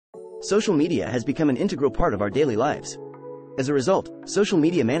Social media has become an integral part of our daily lives. As a result, social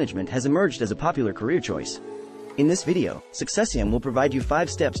media management has emerged as a popular career choice. In this video, Successeum will provide you 5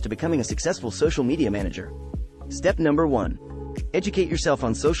 steps to becoming a successful social media manager. Step number 1. Educate yourself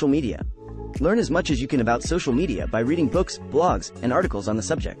on social media. Learn as much as you can about social media by reading books, blogs, and articles on the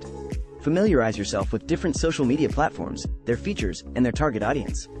subject. Familiarize yourself with different social media platforms, their features, and their target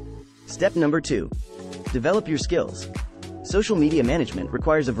audience. Step number 2. Develop your skills. Social media management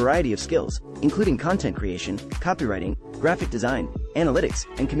requires a variety of skills, including content creation, copywriting, graphic design, analytics,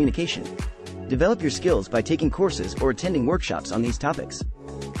 and communication. Develop your skills by taking courses or attending workshops on these topics.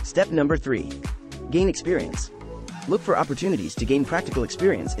 Step number 3. Gain experience. Look for opportunities to gain practical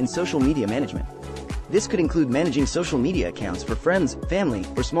experience in social media management. This could include managing social media accounts for friends, family,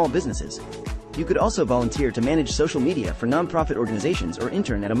 or small businesses. You could also volunteer to manage social media for nonprofit organizations or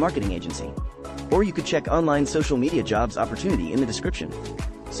intern at a marketing agency. Or you could check online social media jobs opportunity in the description.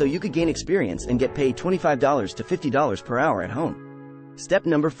 So you could gain experience and get paid $25 to $50 per hour at home. Step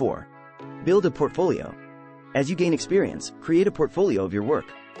number 4. Build a portfolio. As you gain experience, create a portfolio of your work.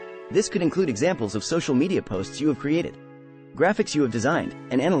 This could include examples of social media posts you have created, graphics you have designed,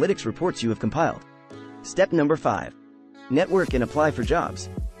 and analytics reports you have compiled. Step number 5. Network and apply for jobs.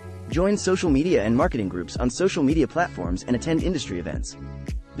 Join social media and marketing groups on social media platforms and attend industry events.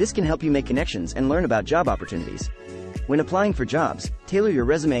 This can help you make connections and learn about job opportunities. When applying for jobs, tailor your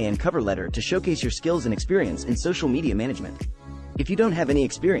resume and cover letter to showcase your skills and experience in social media management. If you don't have any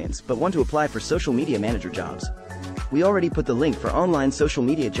experience but want to apply for social media manager jobs, we already put the link for online social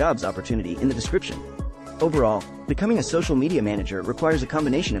media jobs opportunity in the description. Overall, becoming a social media manager requires a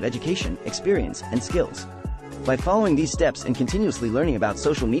combination of education, experience, and skills. By following these steps and continuously learning about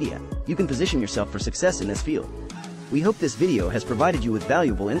social media, you can position yourself for success in this field. We hope this video has provided you with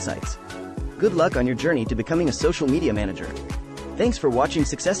valuable insights. Good luck on your journey to becoming a social media manager. Thanks for watching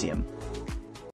Successeum.